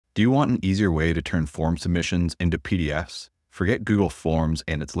Do you want an easier way to turn form submissions into PDFs? Forget Google Forms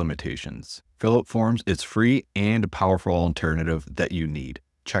and its limitations. Fillout Forms is free and a powerful alternative that you need.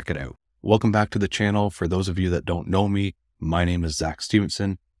 Check it out. Welcome back to the channel. For those of you that don't know me, my name is Zach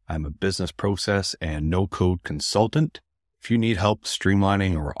Stevenson. I'm a business process and no-code consultant. If you need help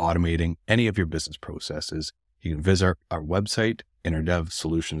streamlining or automating any of your business processes, you can visit our website,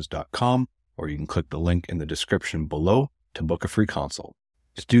 innerdevsolutions.com, or you can click the link in the description below to book a free consult.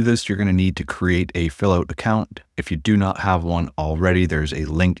 To do this, you're going to need to create a Fillout account. If you do not have one already, there's a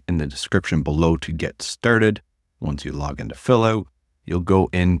link in the description below to get started. Once you log into Fillout, you'll go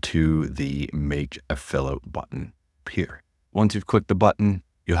into the Make a Fillout button here. Once you've clicked the button,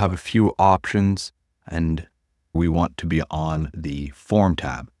 you'll have a few options, and we want to be on the Form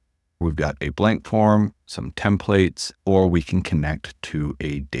tab. We've got a blank form, some templates, or we can connect to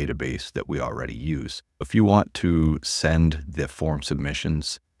a database that we already use. If you want to send the form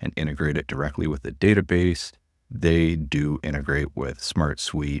submissions and integrate it directly with the database, they do integrate with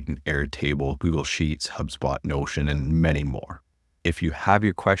SmartSuite and Airtable, Google Sheets, HubSpot, Notion, and many more. If you have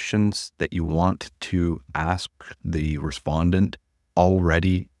your questions that you want to ask the respondent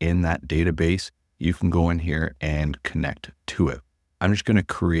already in that database, you can go in here and connect to it. I'm just going to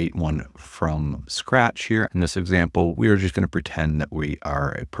create one from scratch here. In this example, we are just going to pretend that we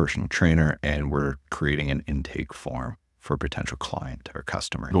are a personal trainer and we're creating an intake form for a potential client or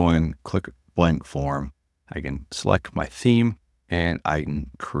customer. Go and click blank form. I can select my theme and I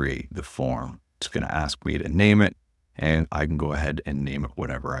can create the form. It's going to ask me to name it, and I can go ahead and name it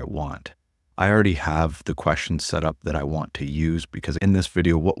whatever I want. I already have the questions set up that I want to use, because in this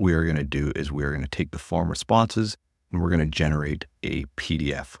video, what we are going to do is we're going to take the form responses and we're going to generate a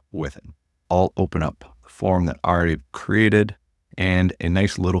PDF with it. I'll open up the form that I already created, and a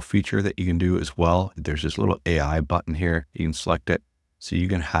nice little feature that you can do as well. There's this little AI button here. You can select it. So you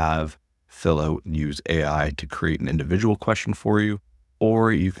can have Fillout use AI to create an individual question for you,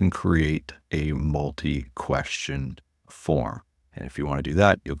 or you can create a multi-question form. And if you want to do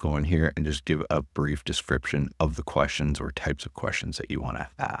that, you'll go in here and just give a brief description of the questions or types of questions that you want to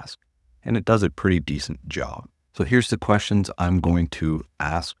ask. And it does a pretty decent job. So here's the questions I'm going to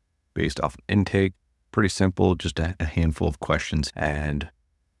ask based off intake. Pretty simple, just a handful of questions. And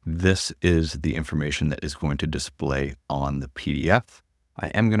this is the information that is going to display on the PDF. I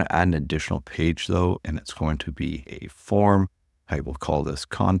am going to add an additional page though, and it's going to be a form. I will call this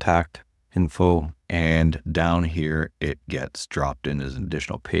contact info. And down here, it gets dropped in as an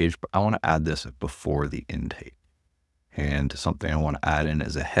additional page, but I want to add this before the intake. And something I want to add in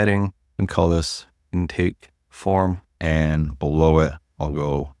as a heading and call this intake form, and below it I'll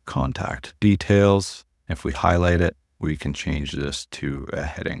go contact details. If we highlight it, we can change this to a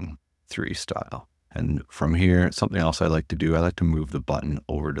heading 3 style. And from here, something else I like to do, I like to move the button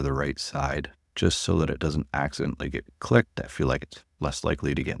over to the right side just so that it doesn't accidentally get clicked. I feel like it's less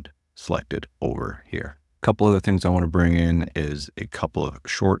likely to get selected over here. A couple other things I want to bring in is a couple of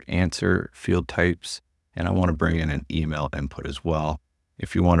short answer field types, and I want to bring in an email input as well.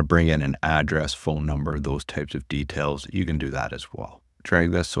 If you want to bring in an address, phone number, those types of details, you can do that as well.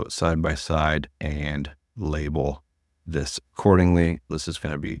 Drag this so it's side by side and label this accordingly. This is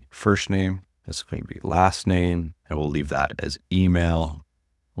going to be first name. This is going to be last name, and we'll leave that as email.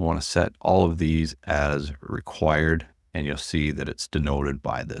 I want to set all of these as required, and you'll see that it's denoted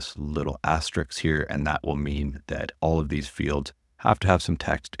by this little asterisk here, and that will mean that all of these fields have to have some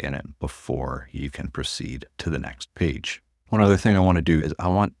text in it before you can proceed to the next page. One other thing I want to do is I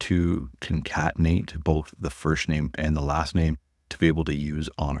want to concatenate both the first name and the last name to be able to use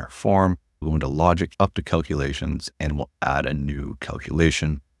on our form. We'll go into logic, up to calculations, and we'll add a new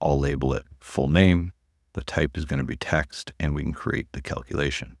calculation. I'll label it full name. The type is going to be text, and we can create the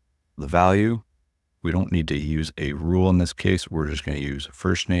calculation. The value, we don't need to use a rule in this case. We're just going to use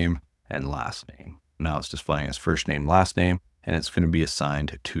first name and last name. Now it's displaying as first name, last name, and it's going to be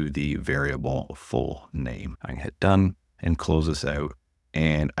assigned to the variable full name. I can hit done and close this out,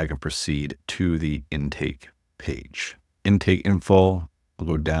 and I can proceed to the intake page. Intake info, I'll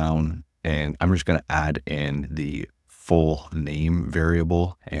go down, and I'm just going to add in the full name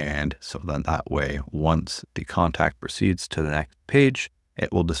variable. And so then that way, once the contact proceeds to the next page,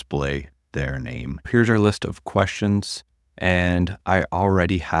 it will display their name. Here's our list of questions, and I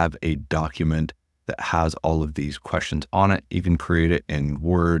already have a document that has all of these questions on it. You can create it in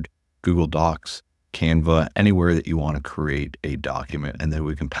Word, Google Docs, Canva, anywhere that you want to create a document, and then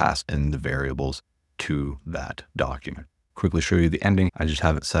we can pass in the variables to that document. Quickly show you the ending. I just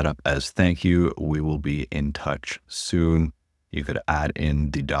have it set up as thank you. We will be in touch soon. You could add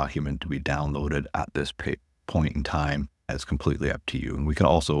in the document to be downloaded at this point in time, It's completely up to you. And we can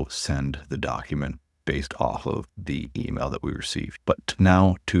also send the document based off of the email that we received. But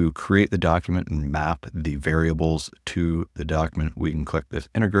now to create the document and map the variables to the document, we can click this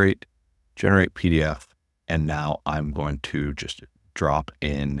integrate, generate PDF. And now I'm going to just drop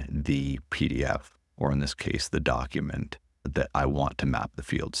in the PDF, or in this case, the document that I want to map the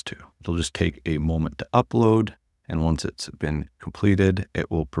fields to. It'll just take a moment to upload. And once it's been completed,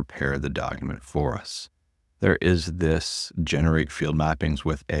 it will prepare the document for us. There is this generate field mappings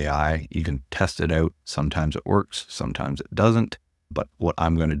with AI. You can test it out. Sometimes it works, sometimes it doesn't. But what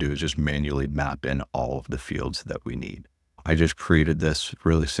I'm going to do is just manually map in all of the fields that we need. I just created this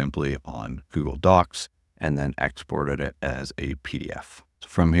really simply on Google Docs and then exported it as a PDF. So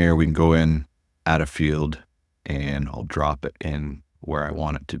from here, we can go in, add a field, and I'll drop it in where I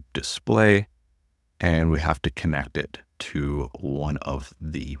want it to display. And we have to connect it to one of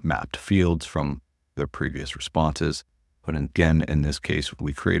the mapped fields from their previous responses. But again, in this case,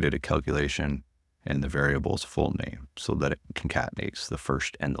 we created a calculation and the variable's full name so that it concatenates the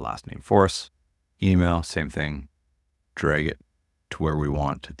first and the last name for us. Email, same thing. Drag it to where we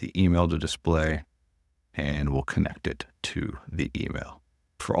want the email to display, and we'll connect it to the email.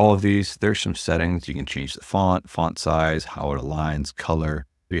 For all of these, there's some settings. You can change the font size, how it aligns, color.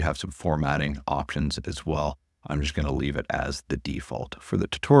 You have some formatting options as well. I'm just going to leave it as the default for the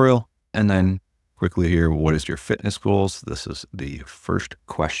tutorial. And then quickly here, what is your fitness goals? This is the first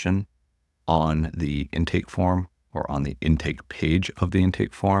question on the intake form, or on the intake page of the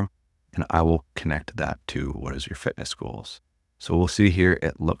intake form. And I will connect that to what is your fitness goals. So we'll see here,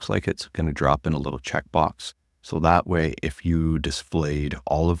 it looks like it's going to drop in a little checkbox. So that way, if you displayed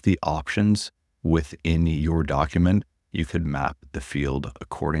all of the options within your document, you could map the field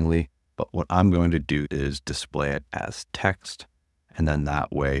accordingly. But what I'm going to do is display it as text. And then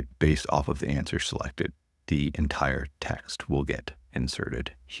that way, based off of the answer selected, the entire text will get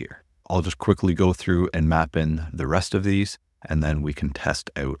inserted here. I'll just quickly go through and map in the rest of these, and then we can test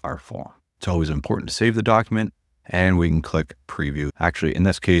out our form. It's always important to save the document, and we can click preview. Actually, in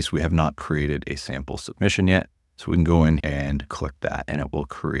this case, we have not created a sample submission yet. So we can go in and click that, and it will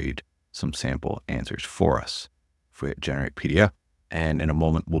create some sample answers for us. If we hit generate PDF, and in a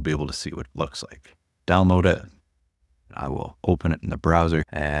moment, we'll be able to see what it looks like. Download it. I will open it in the browser,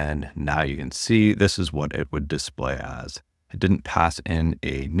 and now you can see this is what it would display as. It didn't pass in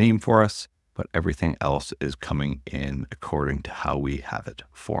a name for us, but everything else is coming in according to how we have it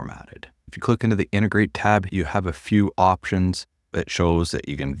formatted. If you click into the integrate tab, you have a few options. It shows that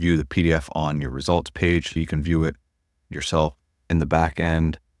you can view the PDF on your results page. You can view it yourself in the back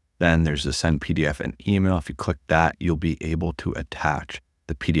end. Then there's the send PDF and email. If you click that, you'll be able to attach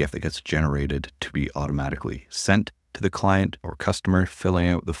the PDF that gets generated to be automatically sent to the client or customer filling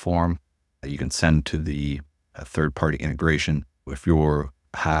out the form. You can send to the third-party integration. If you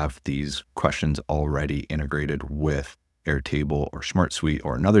have these questions already integrated with Airtable or SmartSuite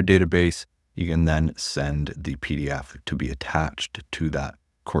or another database, you can then send the PDF to be attached to that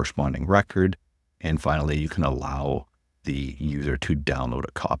corresponding record. And finally, you can allow the user to download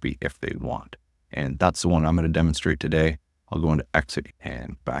a copy if they want. And that's the one I'm going to demonstrate today. I'll go into exit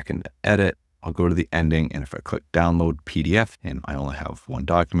and back into edit. I'll go to the ending, and if I click download PDF, and I only have one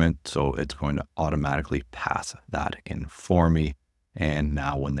document, so it's going to automatically pass that in for me. And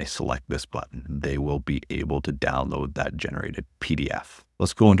now when they select this button, they will be able to download that generated PDF.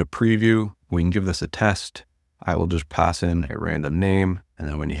 Let's go into preview. We can give this a test. I will just pass in a random name. And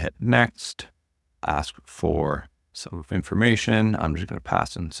then when you hit next, ask for some information. I'm just going to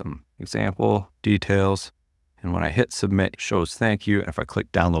pass in some example details. And when I hit submit, it shows thank you. And if I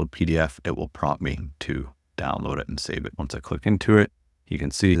click download PDF, it will prompt me to download it and save it. Once I click into it, you can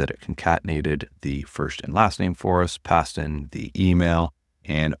see that it concatenated the first and last name for us, passed in the email,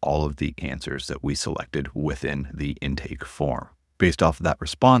 and all of the answers that we selected within the intake form. Based off of that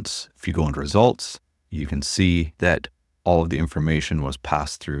response, if you go into results, you can see that all of the information was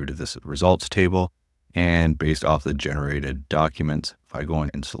passed through to this results table. And based off the generated documents, if I go in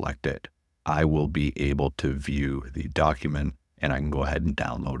and select it, I will be able to view the document, and I can go ahead and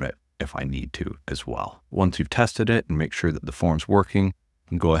download it if I need to as well. Once you've tested it and make sure that the form's working, you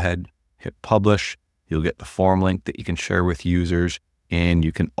can go ahead, hit publish. You'll get the form link that you can share with users, and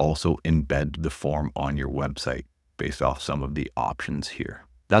you can also embed the form on your website based off some of the options here.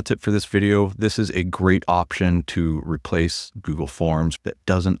 That's it for this video. This is a great option to replace Google Forms that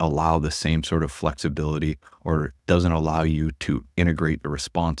doesn't allow the same sort of flexibility, or doesn't allow you to integrate the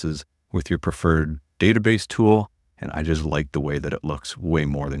responses with your preferred database tool. And I just like the way that it looks way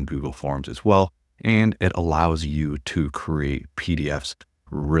more than Google Forms as well. And it allows you to create PDFs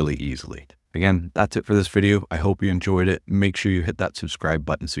really easily. Again, that's it for this video. I hope you enjoyed it. Make sure you hit that subscribe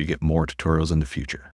button so you get more tutorials in the future.